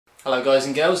Hello guys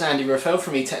and girls, Andy Rafael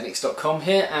from eTeknix.com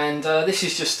here, and this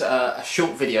is just a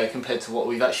short video compared to what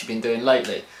we've actually been doing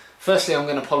lately. Firstly, I'm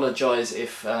going to apologise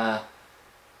if I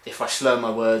slur my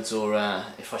words or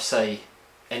if I say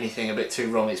anything a bit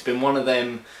too wrong. It's been one of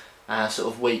them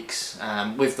sort of weeks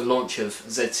with the launch of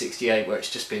Z68 where it's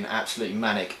just been absolutely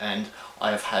manic and I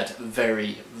have had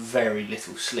very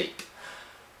little sleep.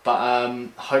 But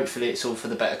hopefully it's all for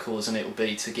the better cause, and it will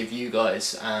be to give you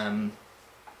guys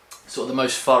sort of the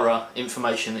most thorough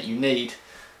information that you need,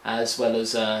 as well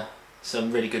as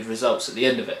some really good results at the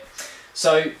end of it.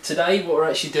 So today what we're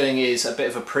actually doing is a bit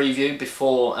of a preview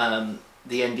before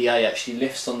the NDA actually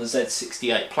lifts on the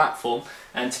Z68 platform,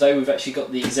 and today we've actually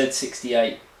got the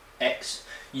Z68X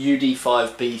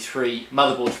UD5 B3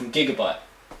 motherboard from Gigabyte.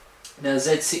 Now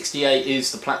Z68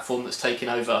 is the platform that's taken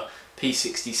over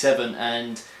P67,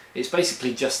 and it's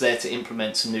basically just there to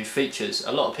implement some new features.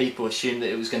 A lot of people assumed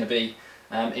that it was going to be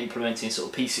implementing sort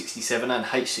of P67 and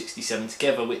H67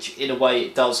 together, which in a way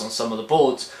it does on some of the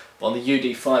boards, but on the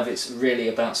UD5 it's really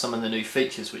about some of the new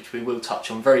features, which we will touch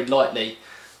on very lightly,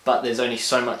 but there's only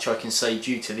so much I can say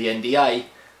due to the NDA,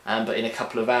 but in a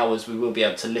couple of hours we will be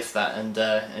able to lift that,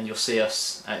 and you'll see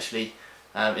us actually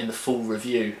in the full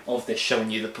review of this,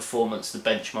 showing you the performance, the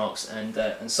benchmarks,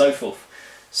 and so forth.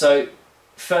 So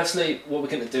firstly, what we're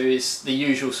going to do is the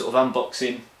usual sort of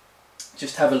unboxing,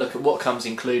 just have a look at what comes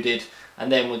included, and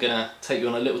then we're going to take you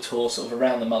on a little tour sort of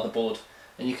around the motherboard,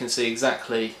 and you can see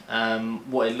exactly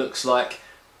what it looks like.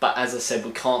 But as I said,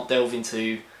 we can't delve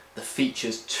into the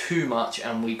features too much,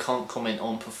 and we can't comment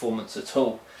on performance at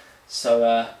all.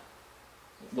 So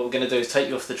what we're going to do is take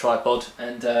you off the tripod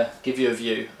and give you a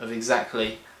view of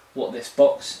exactly what this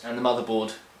box and the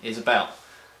motherboard is about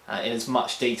in as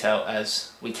much detail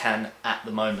as we can at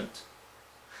the moment.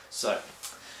 So,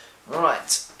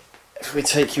 right, if we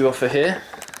take you off of here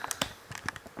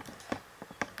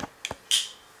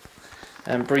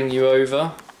and bring you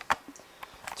over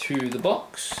to the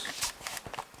box,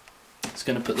 it's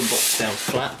going to put the box down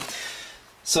flat.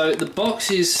 So the box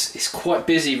is quite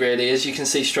busy really. As you can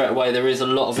see straight away, there is a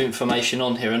lot of information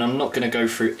on here, and I'm not going to go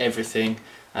through everything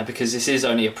because this is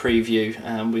only a preview,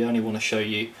 and we only want to show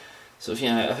you sort of, you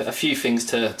know, a few things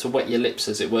to wet your lips,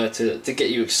 as it were, to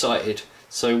get you excited.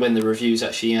 So when the review's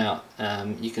actually out,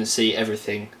 you can see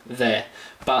everything there.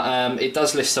 But it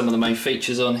does list some of the main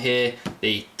features on here.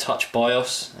 The Touch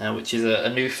BIOS, which is a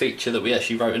new feature that we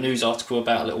actually wrote a news article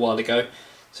about a little while ago.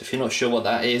 So if you're not sure what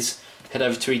that is, head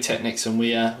over to eTeknix, and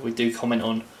we do comment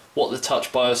on what the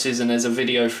Touch BIOS is, and there's a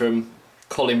video from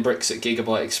Colin Bricks at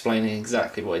Gigabyte explaining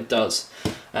exactly what it does.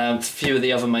 A few of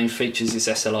the other main features is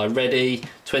SLI ready,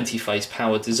 20-phase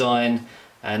power design,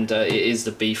 and it is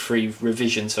the B3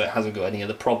 revision, so it hasn't got any of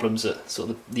the problems that sort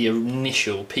of the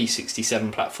initial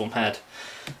P67 platform had.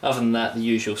 Other than that, the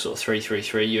usual sort of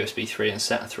 333, USB 3 and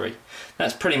SATA 3.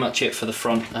 That's pretty much it for the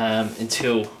front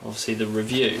until obviously the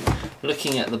review.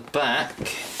 Looking at the back,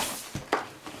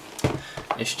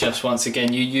 it's just once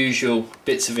again your usual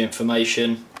bits of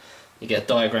information. You get a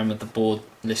diagram of the board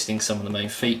listing some of the main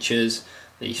features.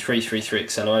 The 333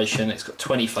 acceleration, it's got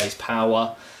 20-phase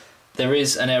power. There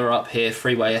is an error up here,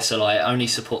 3-way SLI. It only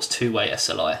supports 2-way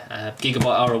SLI.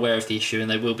 Gigabyte are aware of the issue, and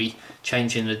they will be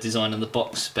changing the design of the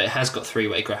box, but it has got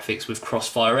 3-way graphics with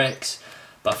Crossfire X,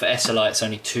 but for SLI it's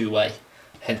only 2-way,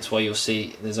 hence why you'll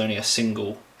see there's only a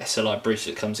single SLI bridge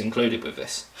that comes included with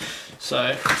this.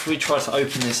 So if we try to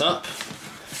open this up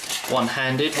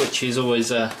one-handed, which is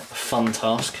always a fun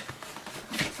task.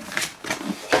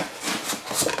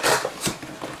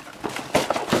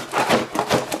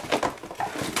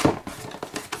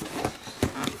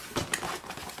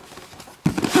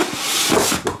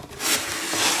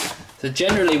 So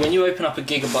generally when you open up a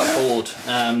Gigabyte board,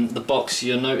 the box,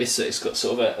 you'll notice that it's got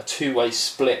sort of a two-way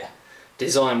split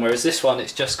design, whereas this one,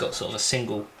 it's just got sort of a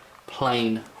single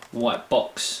plain white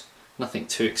box. Nothing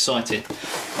too exciting.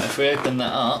 But if we open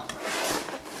that up,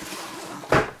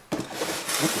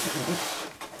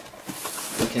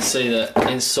 we can see that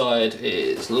inside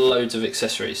is loads of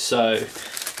accessories. So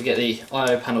we get the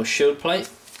I/O panel shield plate,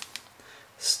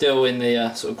 still in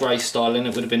the sort of grey styling.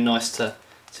 It would have been nice to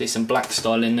see some black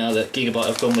styling now that Gigabyte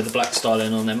have gone with the black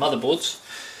styling on their motherboards.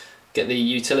 Get the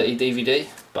utility DVD,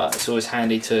 but it's always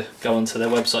handy to go onto their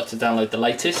website to download the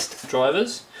latest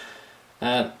drivers.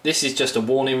 This is just a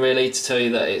warning really to tell you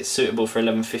that it's suitable for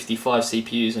 1155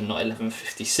 CPUs and not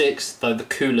 1156, though the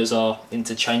coolers are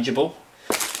interchangeable.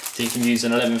 So you can use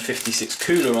an 1156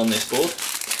 cooler on this board.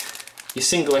 Your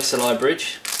single SLI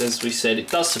bridge, so as we said, it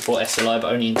does support SLI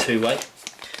but only in 2-way.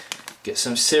 Get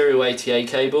some serial ATA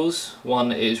cables.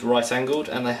 One is right angled,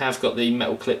 and they have got the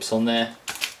metal clips on there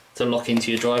to to lock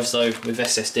into your drives, though with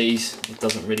SSDs it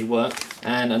doesn't really work.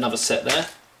 And another set there.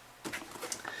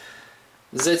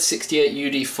 Z68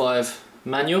 UD5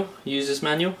 manual, user's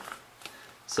manual.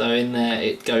 So in there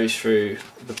it goes through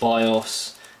the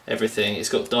BIOS, everything. It's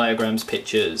got diagrams,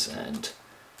 pictures and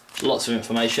lots of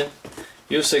information.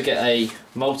 You also get a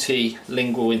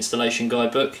multilingual installation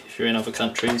guidebook if you're in other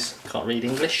countries, can't read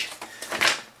English.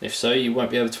 If so, you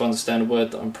won't be able to understand a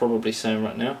word that I'm probably saying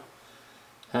right now.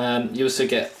 You also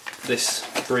get this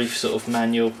brief sort of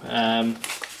manual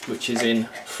which is in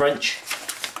French.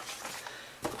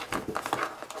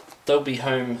 Dolby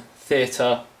Home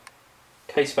Theatre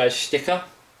case badge sticker.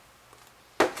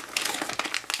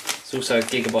 It's also a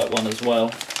Gigabyte one as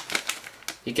well.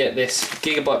 You get this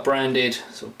Gigabyte branded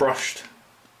sort of brushed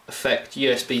effect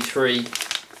USB 3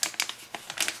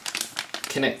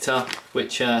 connector,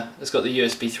 which has got the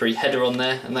USB 3 header on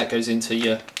there, and that goes into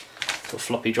your sort of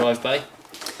floppy drive bay.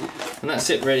 And that's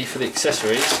it really for the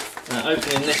accessories. Now,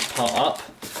 opening this part up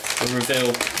will reveal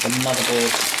the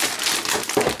motherboard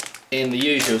in the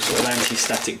usual sort of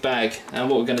anti-static bag. And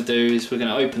what we're going to do is we're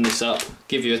going to open this up,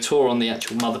 give you a tour on the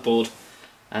actual motherboard,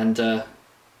 and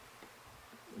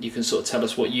you can sort of tell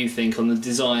us what you think on the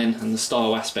design and the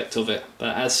style aspect of it.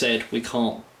 But as said, we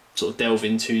can't sort of delve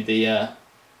into the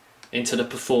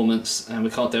performance, and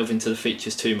we can't delve into the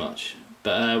features too much.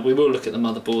 But we will look at the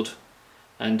motherboard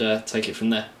and take it from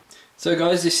there. So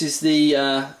guys, this is the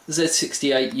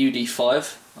Z68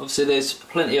 UD5. Obviously there's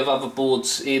plenty of other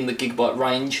boards in the Gigabyte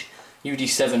range.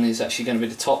 UD7 is actually going to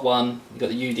be the top one. You've got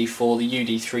the UD4, the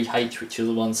UD3H, which are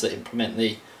the ones that implement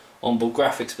the onboard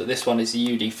graphics, but this one is the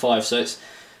UD5, so it's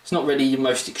not really your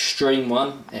most extreme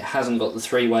one. It hasn't got the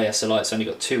 3-way SLI, it's only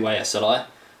got 2-way SLI,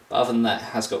 but other than that it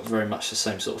has got very much the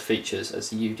same sort of features as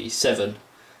the UD7.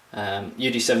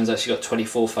 UD7's actually got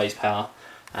 24 phase power,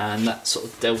 and that sort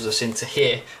of delves us into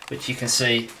here, which you can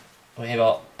see we've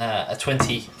got a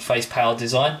 20 phase power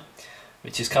design,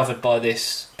 which is covered by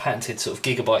this patented sort of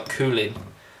Gigabyte cooling,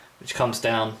 which comes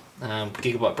down,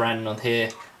 Gigabyte branding on here,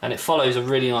 and it follows a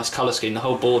really nice colour scheme. The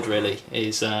whole board really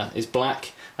is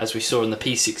black, as we saw in the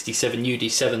P67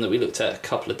 UD7 that we looked at a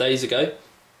couple of days ago.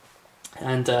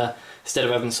 And instead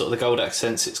of having sort of the gold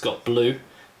accents, it's got blue,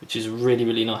 which is a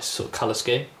really nice sort of colour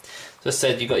scheme. So as I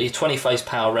said, you've got your 20 phase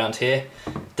power around here,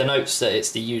 denotes that it's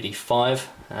the UD5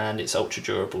 and it's ultra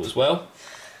durable as well.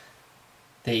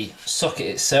 The socket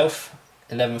itself,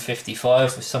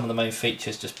 1155, with some of the main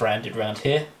features just branded around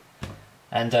here.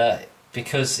 And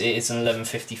because it is an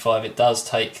 1155, it does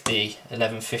take the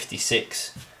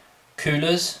 1156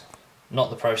 coolers,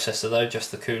 not the processor though, just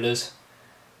the coolers.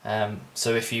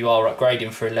 So if you are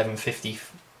upgrading for 1150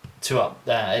 to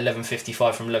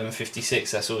 1155 from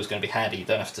 1156, that's always going to be handy. You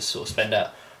don't have to sort of spend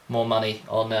out more money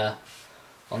on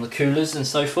the coolers and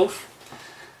so forth.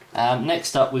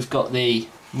 Next up, we've got the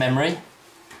memory,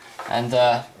 and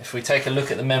if we take a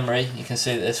look at the memory, you can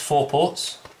see that there's 4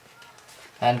 ports,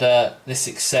 and this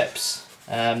accepts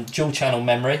dual channel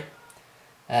memory,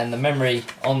 and the memory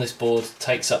on this board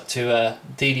takes up to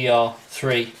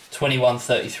DDR3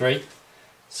 2133,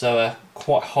 so a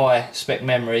quite high spec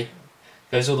memory.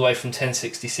 Goes all the way from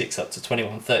 1066 up to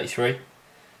 2133,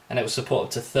 and it will support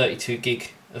up to 32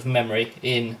 gig of memory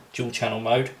in dual channel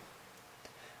mode.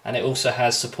 And it also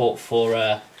has support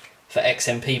for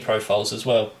XMP profiles as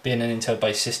well. Being an Intel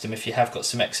based system, if you have got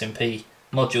some XMP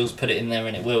modules, put it in there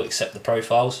and it will accept the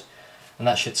profiles, and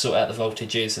that should sort out the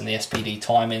voltages and the SPD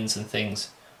timings and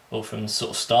things all from the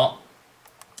sort of start.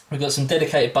 We've got some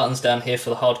dedicated buttons down here for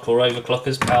the hardcore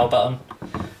overclockers, power button.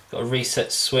 Got a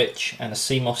reset switch and a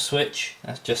CMOS switch.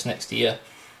 That's just next to your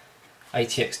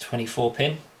ATX 24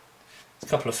 pin. There's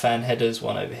a couple of fan headers,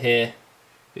 one over here.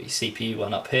 Got your CPU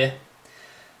one up here.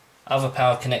 Other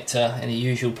power connector in the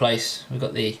usual place. We've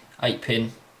got the 8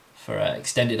 pin for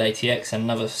extended ATX and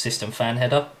another system fan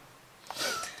header.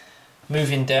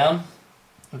 Moving down,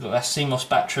 we've got our CMOS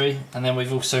battery, and then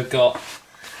we've also got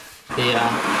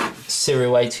the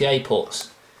serial ATA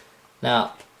ports.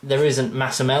 Now, there isn't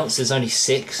mass amounts, there's only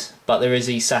 6, but there is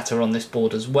eSATA on this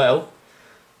board as well.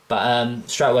 But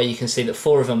straight away you can see that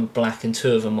 4 of them are black and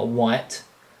 2 of them are white.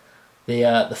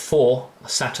 The 4 are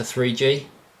SATA 3G,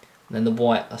 and then the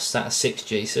white are SATA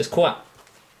 6G. So it's quite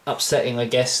upsetting, I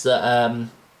guess, that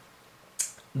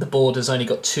the board has only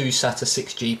got 2 SATA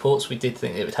 6G ports. We did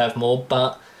think it would have more,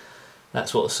 but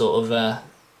that's what sort of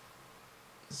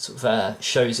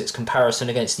shows its comparison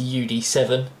against the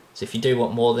UD7. So if you do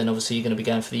want more, then obviously you're going to be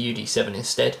going for the UD7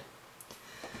 instead.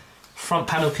 Front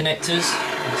panel connectors,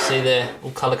 you can see they're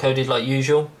all colour coded like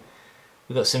usual.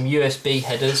 We've got some USB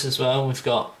headers as well. We've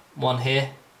got one here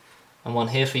and one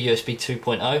here for USB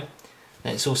 2.0.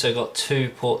 And it's also got 2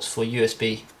 ports for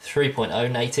USB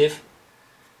 3.0 native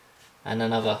and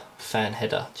another fan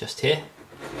header just here.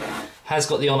 Has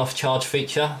got the on-off charge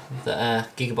feature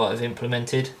that Gigabyte have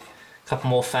implemented. A couple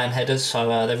more fan headers,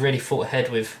 so they've really thought ahead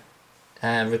with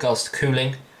regards to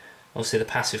cooling. Obviously the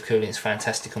passive cooling is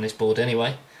fantastic on this board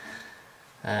anyway,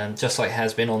 just like it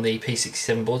has been on the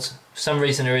P67 boards. For some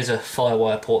reason there is a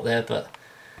Firewire port there, but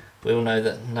we all know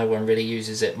that no one really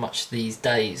uses it much these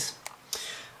days.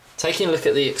 Taking a look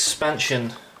at the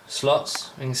expansion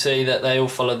slots, you can see that they all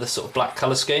follow the sort of black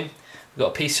colour scheme. We've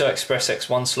got a PCI Express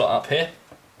X1 slot up here.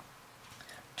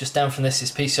 Just down from this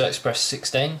is PCI Express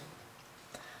 16,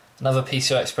 another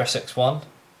PCI Express X1,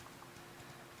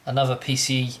 another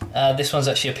this one's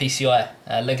actually a PCI,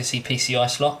 legacy PCI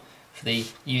slot for the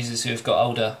users who have got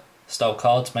older style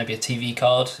cards, maybe a TV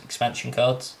card, expansion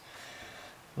cards.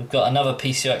 We've got another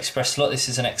PCI Express slot, this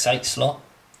is an X8 slot,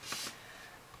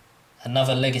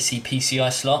 another legacy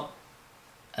PCI slot,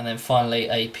 and then finally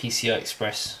a PCI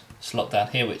Express slot down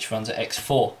here which runs at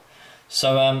X4.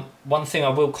 So one thing I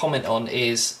will comment on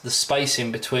is the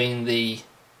spacing between the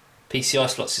PCI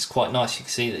slots is quite nice. You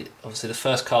can see that obviously the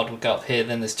first card would go up here,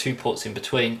 then there's 2 ports in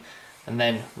between, and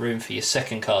then room for your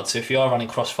second card. So if you are running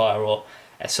Crossfire or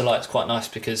SLI, it's quite nice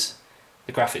because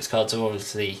the graphics cards are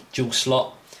obviously dual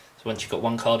slot. So once you've got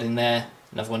one card in there,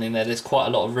 another one in there, there's quite a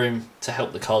lot of room to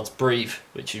help the cards breathe,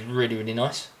 which is really, really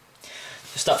nice.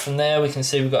 Just up from there we can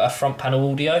see we've got our front panel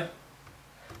audio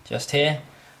just here,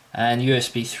 and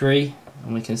USB 3,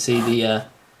 and we can see the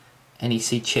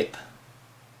NEC chip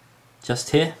just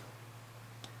here.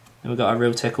 Then we've got our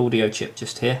Realtek audio chip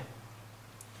just here.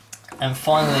 And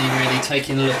finally, really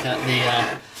taking a look at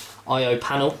the I/O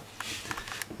panel,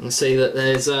 you can see that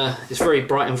there's it's very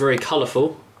bright and very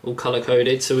colourful, all colour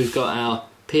coded. So we've got our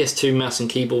PS2 mouse and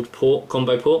keyboard port,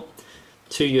 combo port,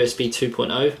 2 USB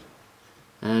 2.0,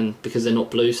 and because they're not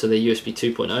blue, so they're USB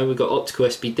 2.0. We've got optical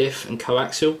SD diff and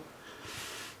coaxial,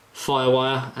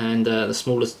 Firewire, and the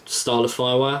smallest style of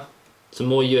Firewire. Some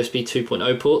more USB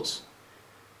 2.0 ports,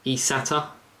 eSATA,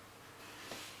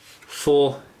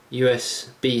 4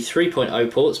 USB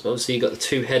 3.0 ports, but obviously you've got the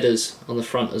 2 headers on the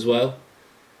front as well.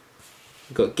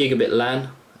 We've got Gigabit LAN,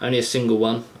 only a single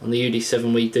one. On the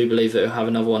UD7 we do believe that we'll have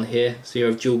another one here, so you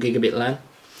have dual Gigabit LAN.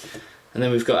 And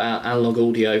then we've got our analog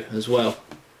audio as well.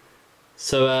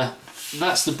 So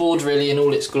that's the board really in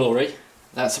all its glory.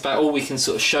 That's about all we can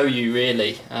sort of show you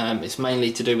really. It's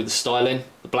mainly to do with the styling,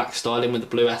 the black styling with the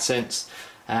blue accents,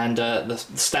 and the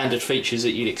standard features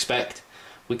that you'd expect.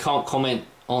 We can't comment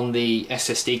on the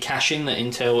SSD caching that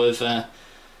Intel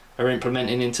are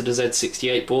implementing into the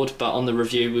Z68 board, but on the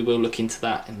review we will look into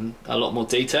that in a lot more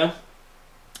detail.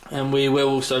 And we will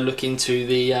also look into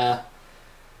the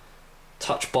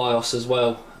touch BIOS as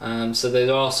well. So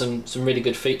there are some really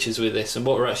good features with this, and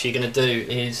what we're actually going to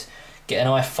do is get an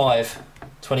i5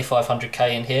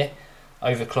 2500K in here,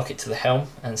 overclock it to the helm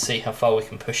and see how far we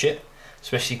can push it,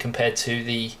 especially compared to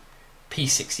the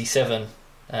P67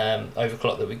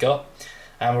 overclock that we got.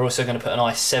 And we're also going to put an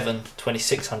i7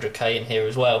 2600K in here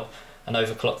as well and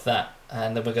overclock that,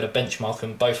 and then we're going to benchmark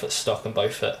them both at stock and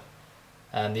both at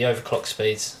the overclock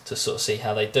speeds to sort of see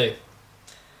how they do.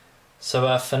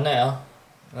 So for now,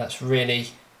 that's really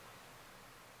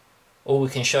all we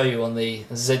can show you on the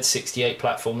Z68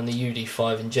 platform and the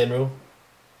UD5 in general.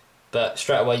 But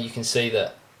straight away you can see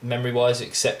that memory wise it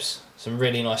accepts some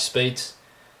really nice speeds.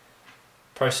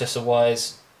 Processor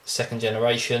wise, 2nd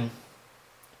generation,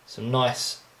 some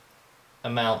nice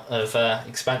amount of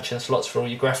expansion slots for all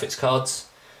your graphics cards,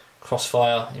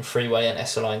 Crossfire in 3-way and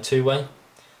SLI in 2-way,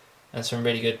 and some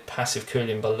really good passive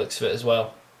cooling by the looks of it as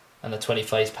well, and the 20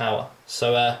 phase power.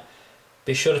 So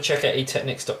be sure to check out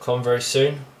eTeknix.com very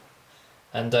soon,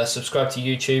 and subscribe to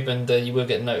YouTube, and you will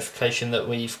get a notification that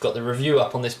we've got the review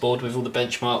up on this board with all the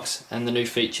benchmarks and the new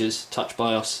features, touch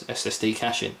BIOS, SSD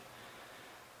caching.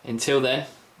 Until then,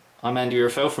 I'm Andy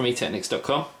Rafael from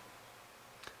eTeknix.com,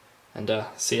 and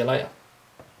see you later.